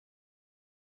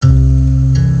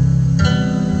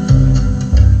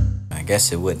guess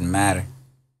it wouldn't matter.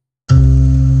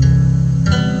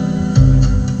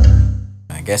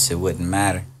 I guess it wouldn't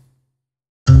matter.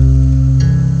 I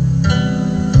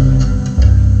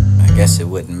guess it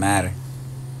wouldn't matter.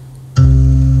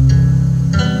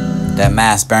 That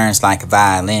mask burns like a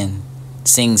violin,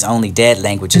 sings only dead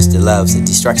languages to loves the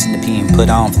destruction the being put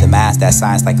on for the mask that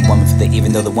signs like a woman for the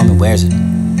even though the woman wears it.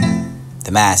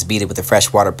 The mask beat it with the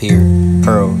freshwater pier,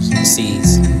 pearls,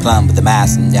 seas, plumb with the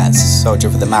mask and that soldier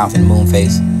for the mouth and moon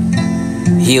face.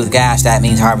 Heal the gash, that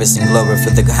means harvesting glover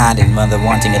for the hiding mother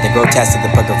wanting it, the grotesque of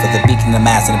the pucker for the beacon of the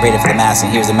mask and the braided for the mask.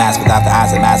 And here's a mask without the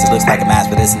eyes of the mask. It looks like a mask,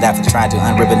 but isn't that for the trying to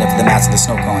unribbon it for the mask of the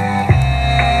snow cone.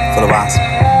 Full of wasps,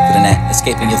 for the net,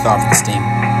 escaping your thought for the sting.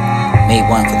 Made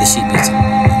one for the sheep music,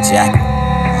 jackal,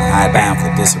 hidebound for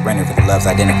the surrender for the love's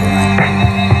identical night.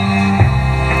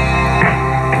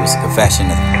 It was a confession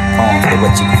of the poem for the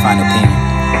what you can find opinion.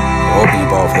 The opium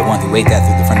ball for the one who ate that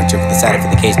through the furniture, for the saddle for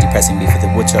the cage depressing me, for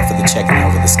the woodchuck for the checking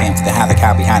over the scam, for the how the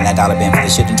cow behind that dollar bin, for the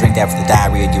shouldn't drink that, for the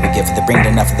diarrhea you would get, for the bringing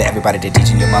enough for the everybody to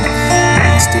teaching your mother.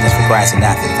 Students for Christ and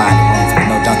that for the find the room, for the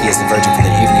no donkey is the virgin, for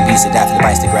the evening beast that for the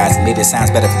bites the grass, and maybe it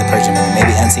sounds better for the Persian women, maybe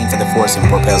unseen for the force and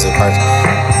propels of cars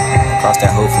across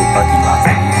that Whole Food parking lot for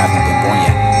you haven't been born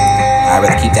yet. I'd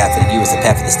rather keep that for you as a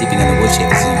pet for the sleeping in the wood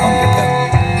shapers and home your pet.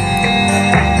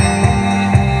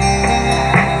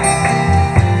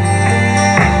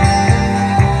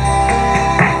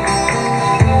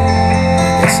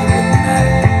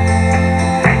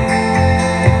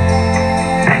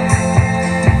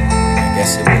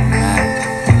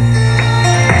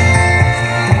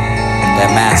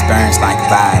 Burns like a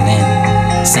violin,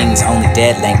 sings only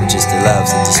dead languages to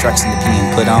loves the destruction the being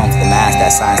put on for the mask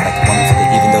that signs like a woman for the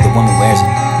even though the woman wears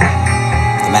it.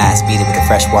 The mask beat it with the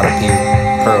freshwater pier,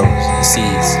 pearls, the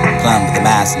seas, plumb with the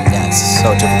mask and that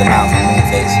soldier for the mouth and moon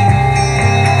face.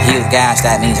 Heal the gash,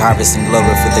 that means harvesting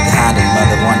glover for the hiding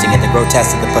mother wanting it, the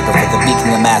grotesque of the pucker for the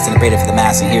beacon of the mask and the braided for the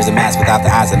mask. And here's a mask without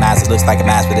the eyes of the mask. It looks like a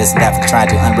mask, but isn't that for trying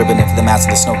to unribbon it for the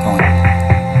mask of the snow cone.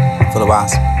 Full of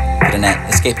wasps, for the net,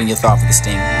 escaping your thought for the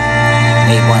sting.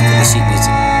 Made one for the sheep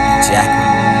music, jackal,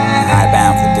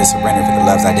 hidebound for the surrender for the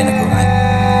love's identical night.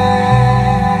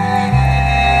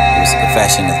 It was a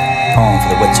confession of the poem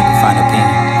for the what you can find opinion.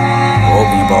 The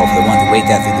opium ball for the one who ate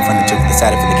that through the furniture, for the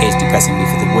saddle for the cage depressing me,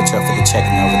 for the woodchuck for the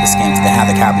checking over the scam, for the how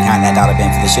the cow behind that dollar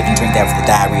bin, for the shouldn't drink that, for the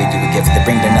diarrhea you would get, for the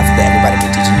bring enough for the everybody to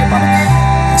teaching your mama.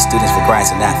 And students for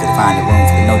Christ and that for the find the room,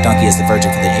 for the no donkey is the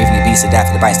virgin, for the evening beast that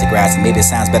for the bites the grass, and maybe it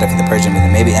sounds better for the Persian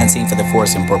women, maybe unseen for the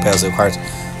force and propels of cars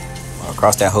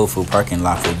across that Whole Food parking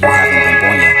lot for you haven't been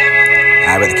born yet.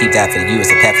 I'd rather keep that for you as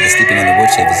a pet for the sleeping in the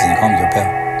wood shapers and home your pet.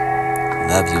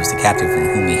 Love you as the captain from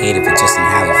whom he hated for just in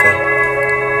how he felt.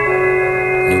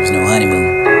 And there was no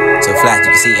honeymoon, so flat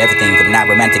you could see everything, but not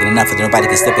romantic enough that nobody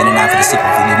could slip in and out for the secret,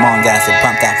 for the long gas for the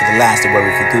pumped out for the last to worry,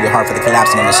 for through the heart for the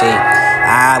collapsing in the shade.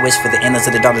 I wish for the endless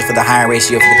of the dollars for the higher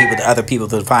ratio for the people to other people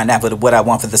to find out what I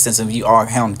want for the sense of you all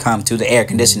come to the air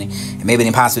conditioning and maybe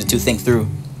the impossible to think through.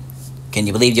 Can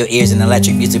you believe your ears and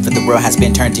electric music for the world has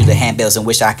been turned to the handbells and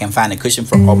wish I can find a cushion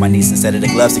for all my knees instead of the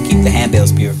gloves to keep the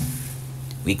handbells pure.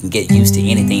 We can get used to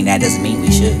anything, that doesn't mean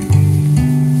we should.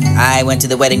 I went to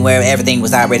the wedding where everything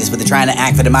was outrageous, but they're trying to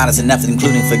act for the modest enough,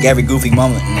 including for every goofy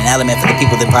moment, and an element for the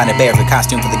people that find it bear, for the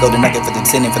costume, for the golden nugget, for the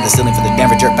descending, for the ceiling, for the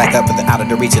never jerk back up, for the out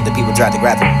of the reach of the people tried to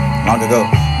grab them. Long ago,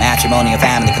 matrimony and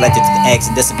family collected for the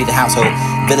eggs, and this would be the household.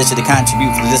 Village to the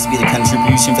contribute, for this would be the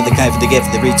contribution, for the kind, for the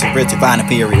gift, for the reach, for the final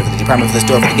period, for the department, for the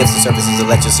store, for the gifts, the services, the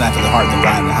lecture, sign for the heart, the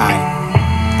blind, the high.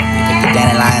 They pick the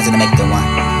dandelions and they make the wine.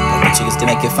 Like the chickens to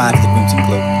make it fine for the grooms and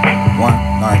blue. One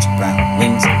large brown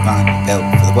wings, vine, belt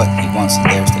for the what he wants, and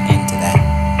there's the end to that.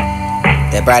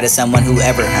 That bride is someone who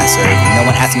ever has served. And no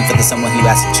one asking for the someone who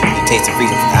has to truly taste of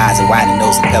freedom, for the eyes of wine and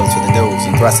nose and pelvis for the nose,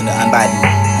 and thrusting the unbidden,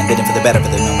 and bidding for the better for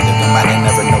the no that nobody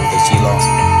never know that she lost.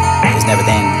 There's never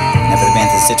then, never been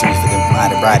to the centuries for the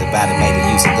bride about it made a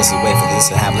use of this away for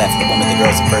this to have left for the woman, the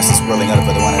girls, the verses swirling over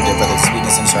for the one of their brothers,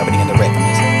 sweetness and sharpening and the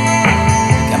ripeness.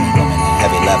 Becoming woman and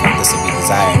heavy loving, this will be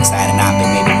desire inside and out, but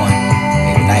maybe one,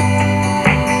 maybe night,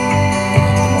 maybe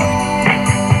the morning,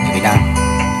 maybe not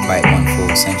quite one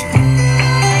full century.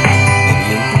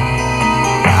 Maybe you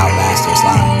will outlast those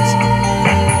lines.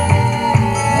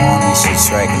 On you should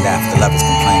strike and die for the lover's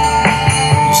complaint.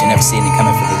 You should never see any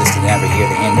coming for the distant, never hear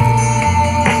the end of it.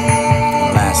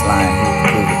 The last line, who will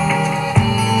prove it?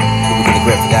 Who will get the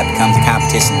grip for that becomes a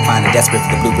competition to find the desperate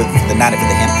for the blue rhythm for the night for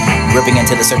the hymn, ripping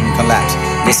into the certain collapse.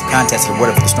 This is a contest of the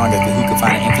word for the strongest, but who can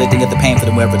find it? Inflicting of the pain for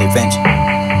the whoever they flinch.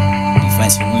 You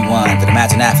flinch when we won, but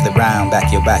imagine after the round,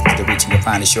 back your back to the reaching to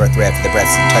find a short thread for the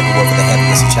breaths and tug of war for the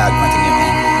heaviness of child grunting your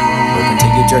hand. Open to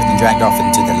your jerked and dragged off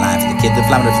into the line for the kid, the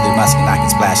flounder for the musket, knock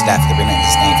and splash, staff for the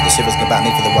relentless stain, for the shivers about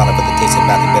me, for the water, for the taste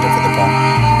about the bitter, for the poem.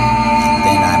 And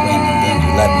then I win, and then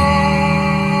you love me.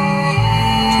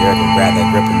 Jericho grabbed that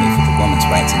grip of me for the woman's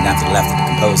rights, and not to the left of the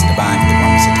composed, the divine for the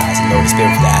woman's supplies, and lower the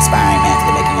spirit for the aspiring man, for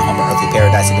the making a home or earthly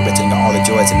paradise, and the richening of all the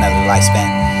joys and another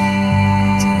lifespan.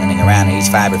 Around in each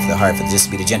fiber for the heart, for just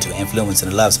to be the gentle influence and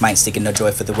the love's might, seeking no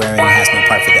joy for the wearing, has no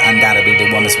part for the undoubtedly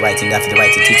the woman's rights, and that for the right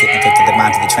to teach it, infant for the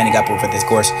mind, for the training upward for this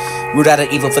course, root out of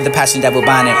evil for the passion that will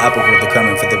bind and upward for the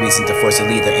current, for the reason to force a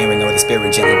lead, the airing over the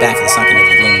spirit gently back for the sunken of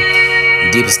the gloom,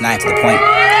 the deepest night for the point,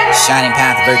 shining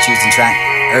path, virtues and track,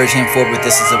 urge him forward,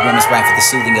 this is a woman's right for the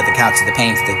soothing of the couch, of the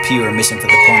pain for the pure mission for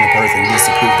the pulling of birth, and least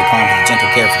to prove the calm for the gentle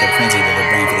care for the frenzy of the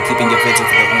brain, for the keeping your vigil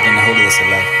for the holding the holiest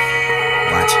of love.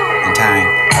 Watch in time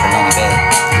of a lonely bed,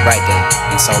 for the bright day,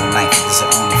 and soul and night. For this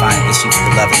is only final issue for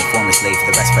the love and the former slave,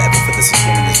 for the rest forever. For this is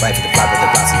woman is right, for the flower,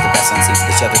 the blossoms, the best unseen, for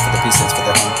the shelter, for the precepts, for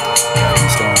the home. Dark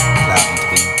and storm, cloud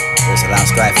intervene. There's a loud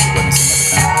strife for the witness and never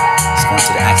come. Scorn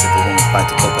to the acts of the woman's part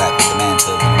to cope back with the man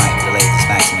till the night delay this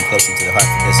maximum and closer to the heart.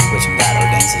 For this is which God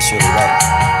ordains is surely right.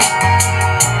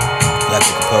 You have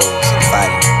to compose and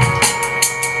fighting.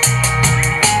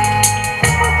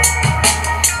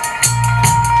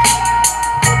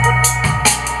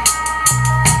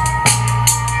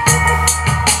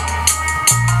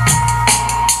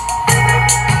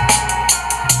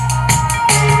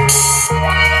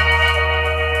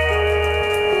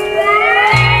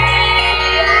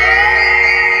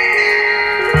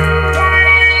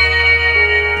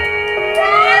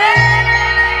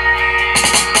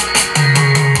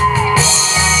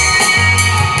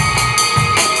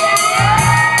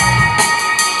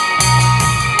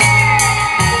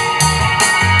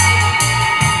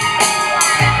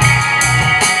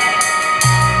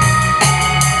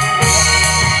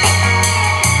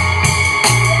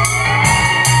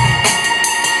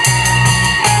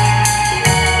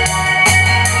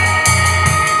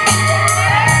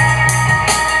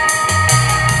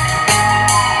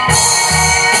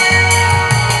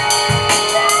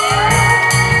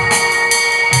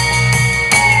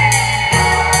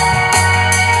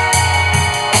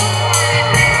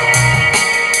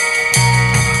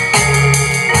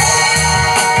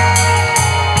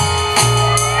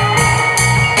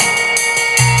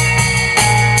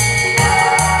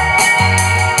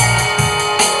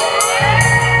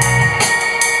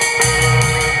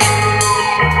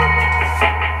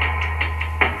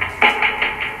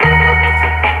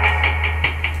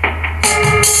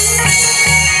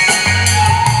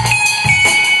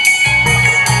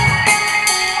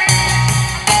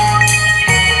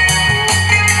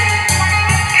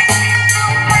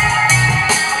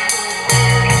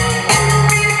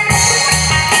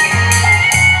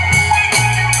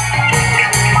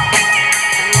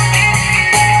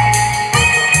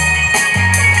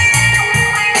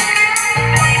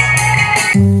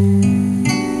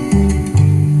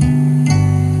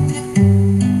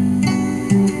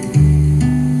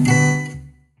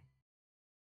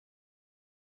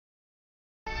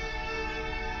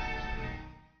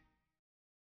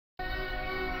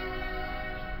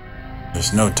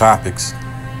 There's no topics.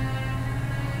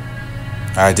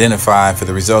 I identify for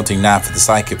the resulting not for the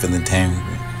psychic for the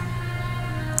entanglement.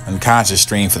 Unconscious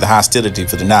stream for the hostility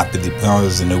for the not for the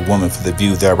cause and the woman for the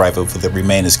view their rival for the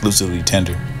remain exclusively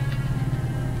tender.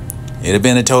 It had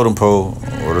been a totem pole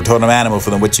or the totem animal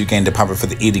for the which you gain the power for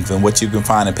the eating from what you can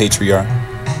find in patriarch.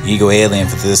 Ego alien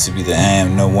for this to be the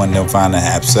am, no one don't find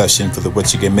an obsession for the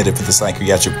what you get admitted for the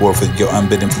psychiatric war for your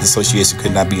unbidden for the association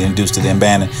could not be induced to the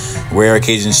abandon. Rare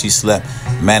occasions she slept,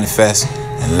 manifest,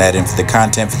 and led in for the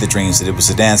content for the dreams that it was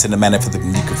a dance in the manner for the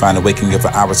you could find a waking of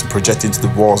hours and project into the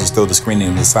walls as though the screening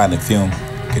of the silent film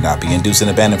could not be induced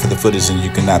and abandoned for the footage, and you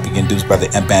could not be induced by the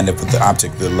abandon for the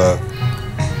object of the love.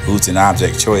 Who's an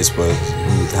object choice was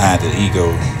who had the ego,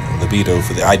 libido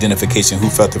for the identification, who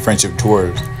felt the friendship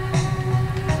towards,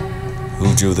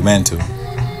 who drew the mental.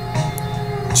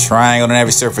 Triangle on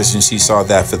every surface, and she saw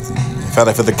that for the, felt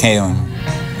it for the chaos.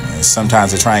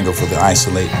 Sometimes a triangle for the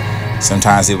isolate.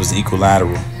 Sometimes it was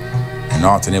equilateral, and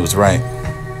often it was right,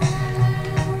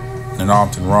 and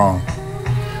often wrong,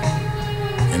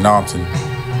 and often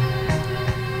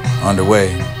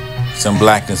underway. Some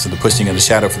blackness of the pushing of the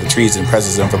shadow for the trees and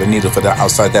presence and for the needle for the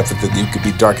outside, that for the you could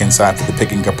be dark inside for the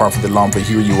picking apart for the long, for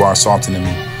here you are salting to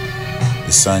me.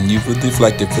 The sun you were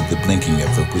deflected for the blinking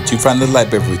of it, but you find the light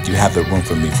bever, you have the room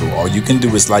for me, for all you can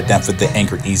do is lie down for the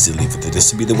anchor easily, for the this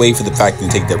to be the way for the fact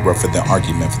and take that rough for the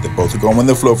argument for the both to go on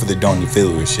the floor for the don't you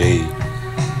feel your shade.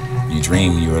 You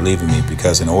dream you are leaving me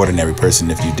because an ordinary person,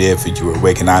 if you did, for you were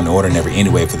awake and I'm ordinary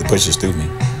anyway for the pushes through me.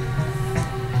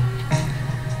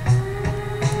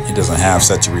 It doesn't have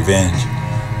such a revenge.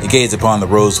 It gaze upon the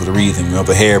rose for the wreathing of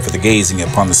the hair, for the gazing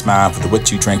upon the smile, for the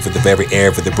what you drink, for the very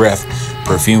air, for the breath,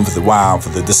 perfume for the wild, for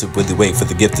the discipline, the weight, for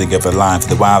the gifting of a line, for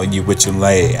the wild in you which you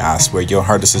lay. I swear your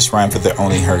heart is a shrine for the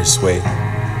only her sway.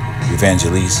 Revenge,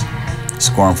 Elise,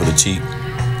 scorn for the cheek.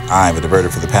 I am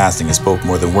diverted for the passing and spoke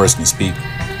more than words can speak.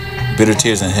 Bitter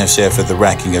tears and half shed for the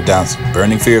racking of doubts,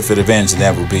 burning fear for the revenge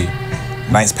that will be.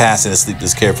 Nights pass in a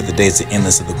sleepless care for the days the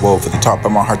endless of the woe, for the taught by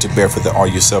my heart to bear for the all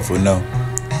yourself will know.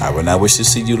 I would not wish to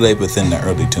see you laid within the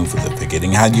early tomb for the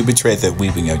forgetting how you betrayed that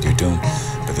weeping of your doom.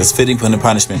 But this fitting for the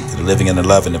punishment, for the living and the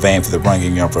love and the vain, for the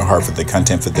wronging of your heart, for the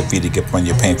content, for the feeding upon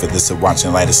your pain, for this of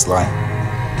watching light is slight.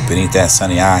 Beneath that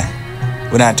sunny eye,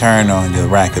 when I turn on your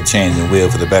rack of change and will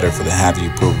for the better, for the have you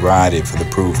provided, for the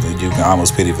proof that you can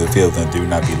almost pity for the feel that do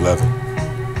not be loved.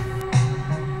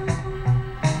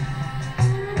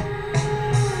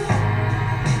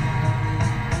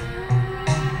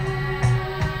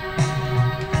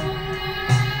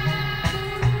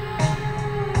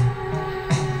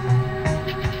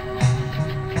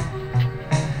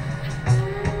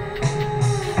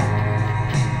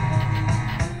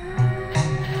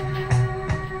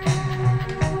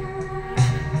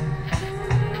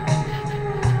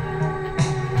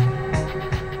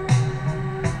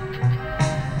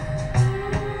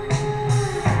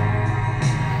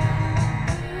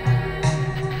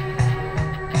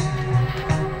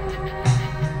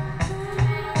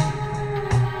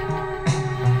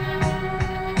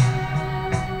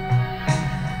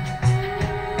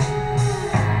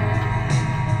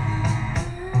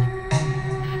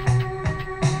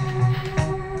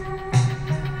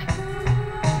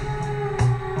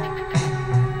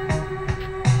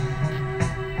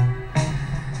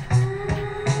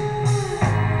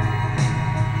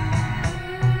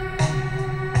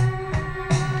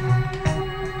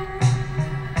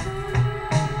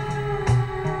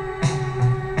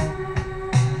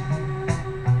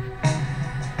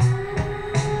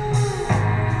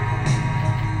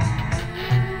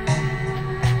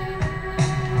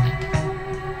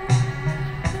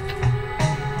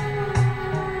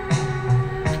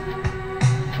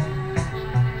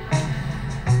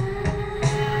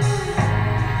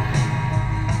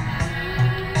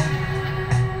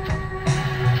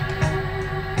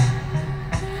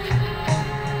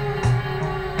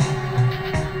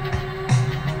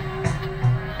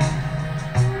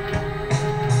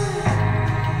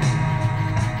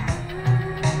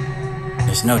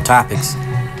 There's no topics.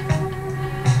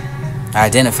 I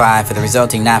identify for the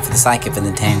resulting not for the psychic for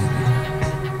the tame.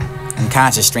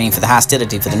 Unconscious stream for the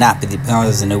hostility for the not for the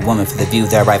others and the woman for the view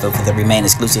their rival for the remain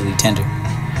exclusively tender.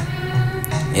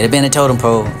 It had been a totem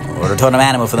pole or the totem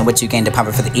animal for the what you gain the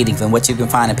power for the eating from what you can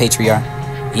find in patriarch.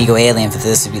 Ego alien for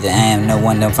this to be the am. No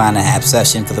one don't find an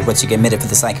obsession for the what you get admitted for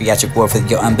the psychiatric war for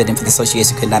your unbidden for the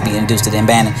association could not be induced to the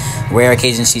abandon. Rare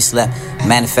occasions she slept,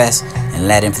 manifest, and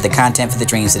led in for the content for the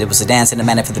dreams that it was a dance in the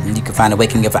manner for the you could find a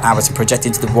waking of hours and project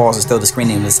into the walls as though the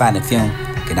screening of the silent film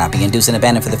could not be induced and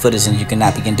abandoned for the footage and you could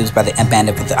not be induced by the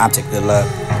abandon for the object of the love.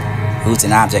 Who's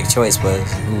an object choice was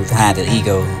who had the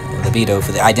ego or libido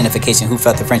for the identification who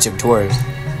felt the friendship towards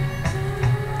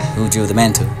who drew the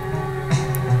mental.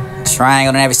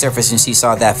 Triangle on every surface and she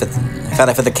saw that felt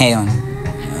it for the chaos.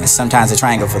 Sometimes a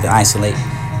triangle for the isolate.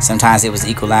 Sometimes it was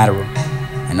equilateral.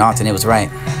 And often it was right.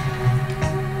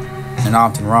 And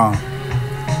often wrong.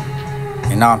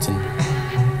 And often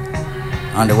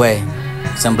underway.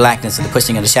 Some blackness and the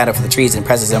pushing of the shadow for the trees and the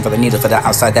presence and for the needle for the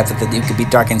outside that for the you could be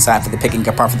dark inside for the picking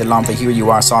apart for the long for here you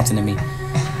are salting to me.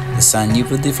 The sun you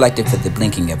would deflected for the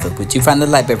blinking of it. Would you find the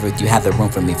light better? You have the room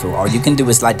for me for all you can do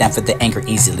is lie down for the anchor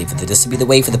easily for the this to be the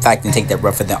way for the fact and take that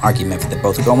rough for the argument for the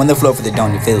both to go on the flow for the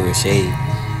don't you feel your shade.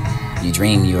 You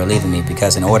dream you are leaving me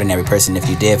because an ordinary person if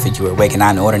you did for you were awake and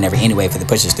I'm ordinary anyway for the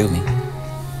pushes through me.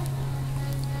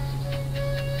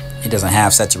 It doesn't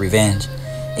have such a revenge.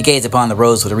 It gaze upon the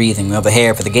rose for the wreathing of the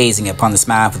hair for the gazing upon the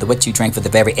smile for the what you drink for the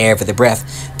very air for the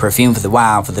breath perfume for the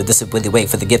wild for the discipline the weight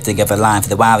for the gifting of a line for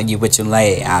the wild you which you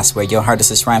lay. I swear your heart is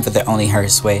a shrine for the only her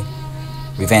sway.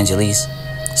 Revenge, Elise,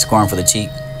 scorn for the cheek.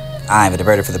 I am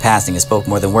diverted for the passing and spoke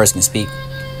more than words can speak.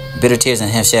 Bitter tears and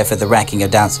half shed for the racking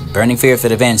of doubts, burning fear for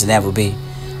the revenge that will be.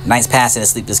 Nights pass in a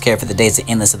sleepless care for the days the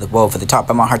endless of the woe for the taught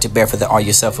by my heart to bear for the all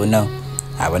yourself will know.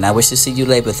 I would not wish to see you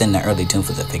laid within the early tomb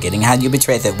for the forgetting how you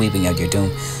betrayed that weeping of your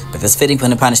doom. But this fitting for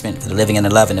the punishment, for the living and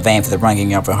the love and the vain, for the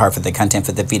wronging of your heart, for the content,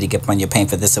 for the feeding upon your pain,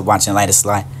 for this of watching light is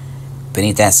sly.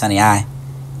 Beneath that sunny eye,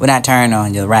 when I turn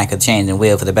on your rack of change and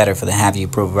will for the better, for the have you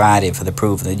provided, for the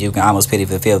proof that you can almost pity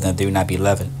for the feel that do not be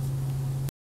loved.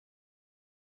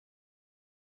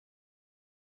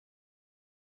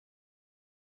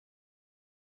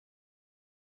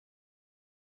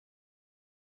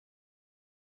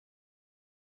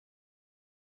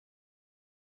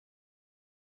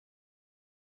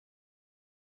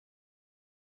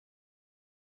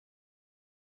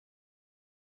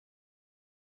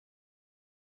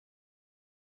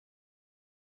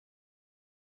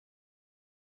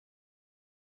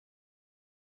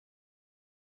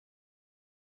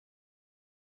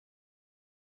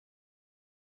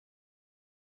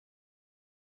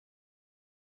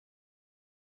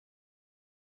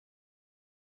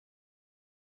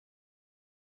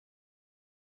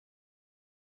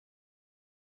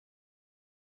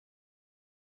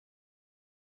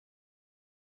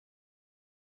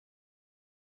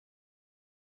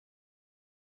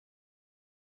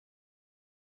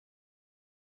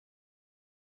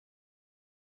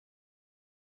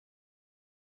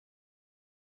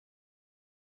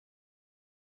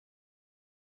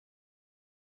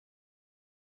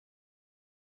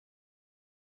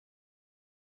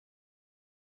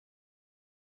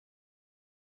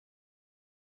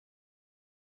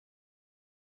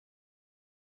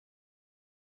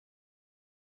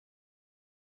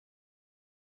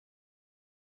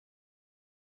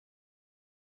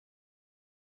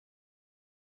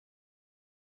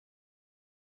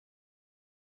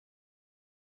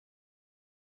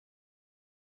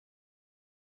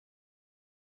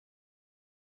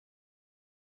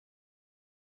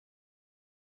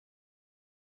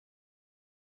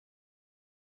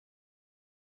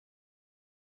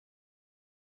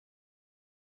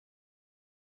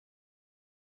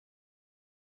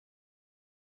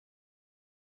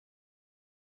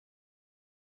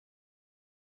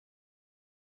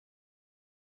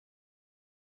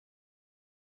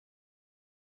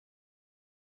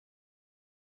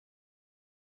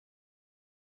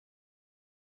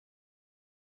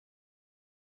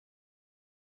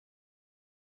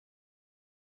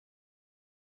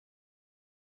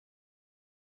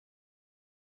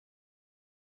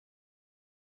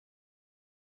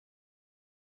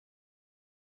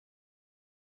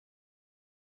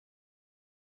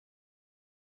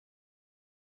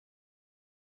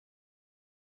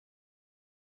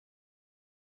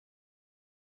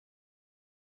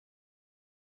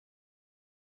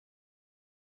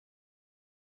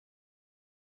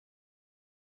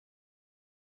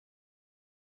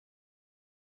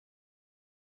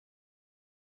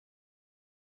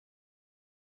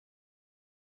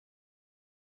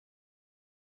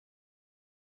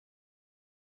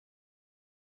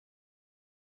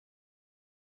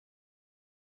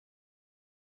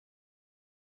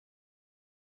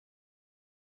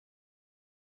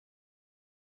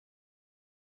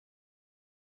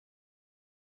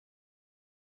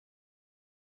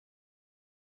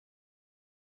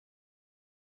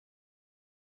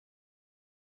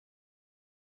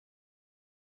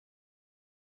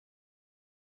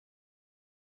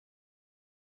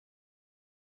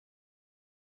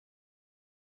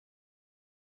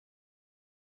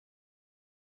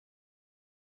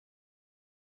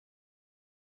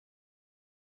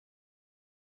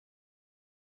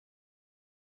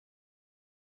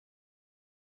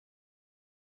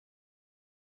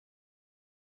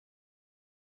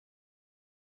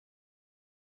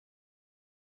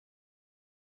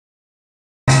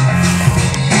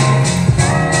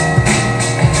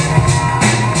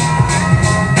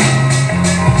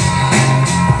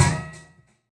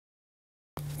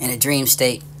 dream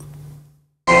state.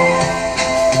 In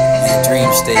a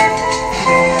dream state.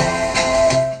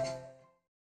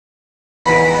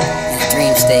 In a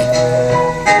dream state.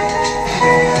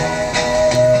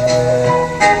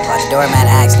 While the doormat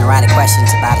asks neurotic questions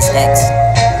about his ex,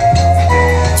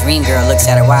 dream girl looks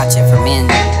at her watch and for men,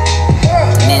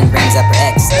 the men brings up her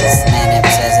ex. This man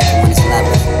never says everyone is in love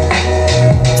with.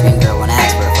 Dream girl won't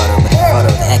ask for a photo, but the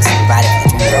photo of the ex is provided for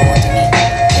the dream girl won't meet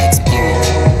the experience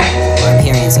or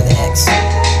appearance of the ex.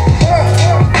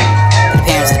 But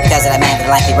appearance is because of that man, but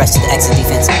likely rush to the ex's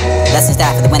defense. Lessons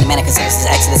die for the when the man considers his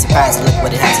ex to the surprise and look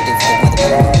what it has to do for the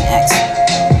woman and ex.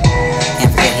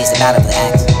 Can't forget he's the battle of the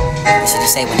ex. What should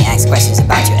you say when he asks questions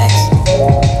about your ex?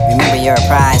 Remember you're a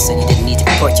prize, so you didn't need to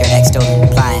report your ex stolen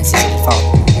appliances at default.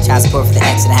 Child support for the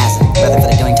ex that has it, brother for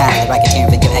the doing time for the racketeering,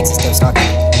 but your ex is still stalking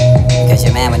you. Because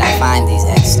your man would not find these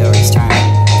ex stories charming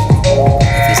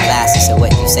if he's classy, so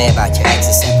what you say about your ex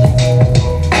is simply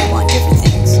you want different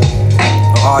things.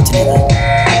 Or alternately,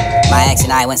 my ex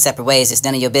and I went separate ways, it's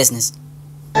none of your business.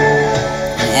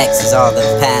 And the ex is all the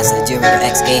past and the jewelry your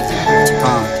ex gave you, which you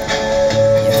pawned.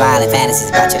 Your violent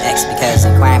fantasies about your ex because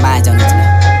inquiring minds don't need to know.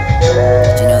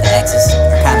 Did you know the exes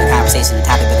are common conversation and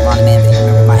topic with a lot of men, but you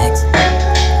remember my ex?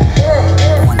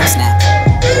 The one who snapped.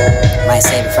 Might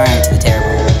say referring to the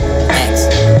terrible ex,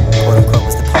 quote unquote,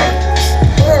 was the part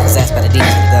possessed by the demons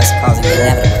of the dust, causing the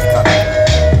inevitable to call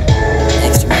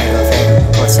extramarital affair.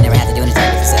 Of course, he never had to do anything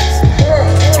with his ex.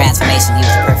 Transformation, he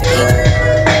was a perfect angel.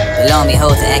 But lo and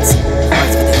behold, the ex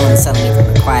works with the woman suddenly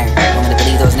requiring a woman to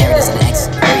believe those narratives of the ex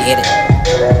created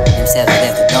themselves to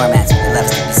death with doormats with the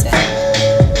loves to be set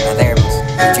by variables.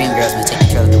 The dream girls want to take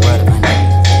control of the world of unknown.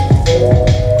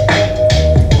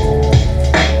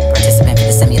 Participant for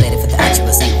the simulated for the actual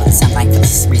single, for the sunlight for the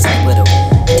recently widow.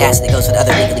 Attached that goes for the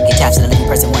other legally get attached to the living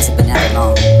person once it but never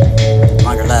long.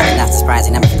 Longer love, and not the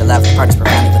surprising number for the love. The partners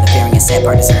profoundly with the fearing and sad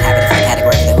partners inhabited for the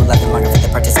category for the who love them longer for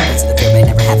the participants of the fear may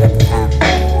never have ever found.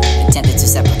 Attempted to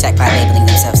self-protect by labeling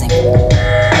themselves single.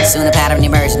 Soon a pattern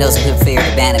emerged, and those who feared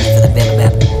abandonment for the bill of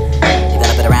battle.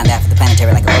 Develop it around that for the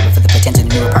planetary like a orbit for the potential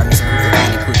newer partners who were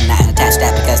finding including not attached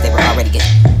that because they were already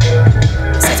getting.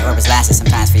 Such orbits lasted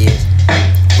sometimes for years.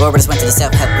 Orbiters went to the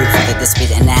self-help groups for the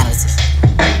disputed analysis.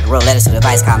 Wrote letters to the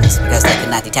advice columnists because they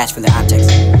could not detach from their objects.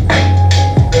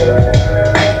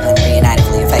 When reunited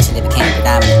for the affection, they became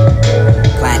predominant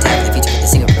clientele for the future for the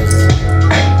single cruises.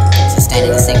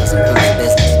 Sustaining the singles and improves the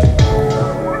business.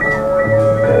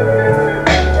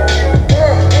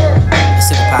 The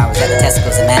superpower was that the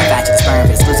testicles that manufactured the sperm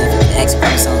for exclusively for the X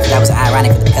chromosomes, but that was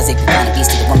ironic because they could find a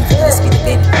beast to the woman for this to be the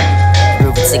baby. The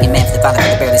groove with the singing man for the father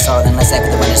for the barely saw it, unless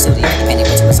after the winner's studio for the penny,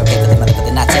 which was okay for the mother, but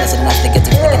they're not jealous enough for the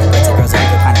guilty for the gift of birth to girls who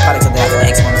could find the products of the after the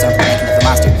X chromosome for the making of the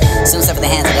monster. Soon suffer the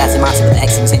hands of the acid monster with the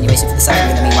X insinuation for the suffering.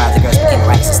 In the meanwhile, the girls became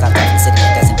righteous and stopped after the city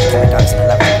and doesn't become a dogs and a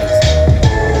lover of peace.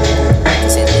 To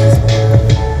say the least.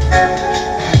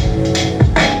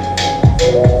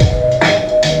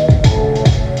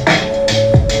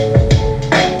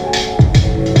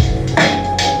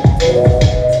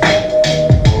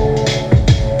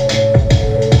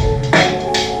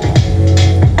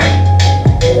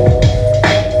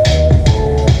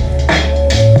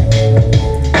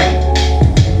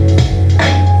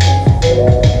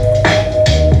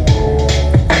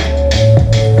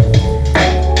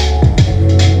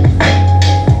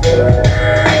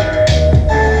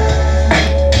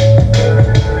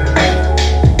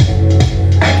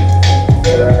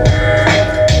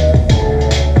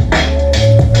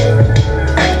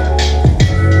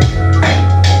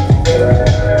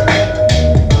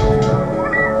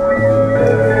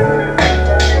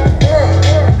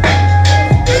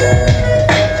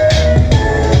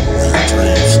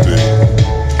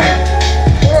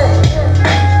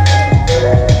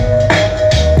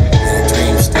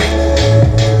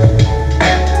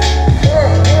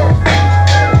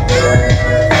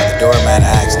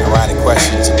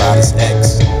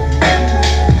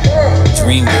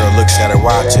 Dream girl looks at her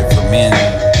watch and for men,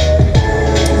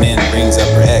 the men brings up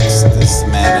her ex. This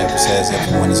man never says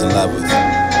everyone is in love with.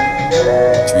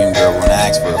 Dream girl won't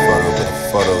ask for a photo, but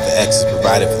a photo of the ex is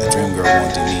provided for the dream girl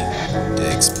won't need the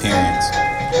experience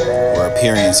or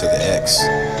appearance of the ex.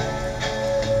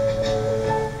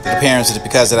 The appearance is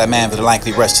because of that man for the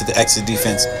likely rush to the ex's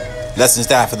defense. Lessons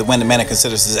die for the when the man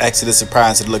considers his ex to the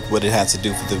surprise and look what it has to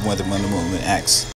do for the when the woman acts.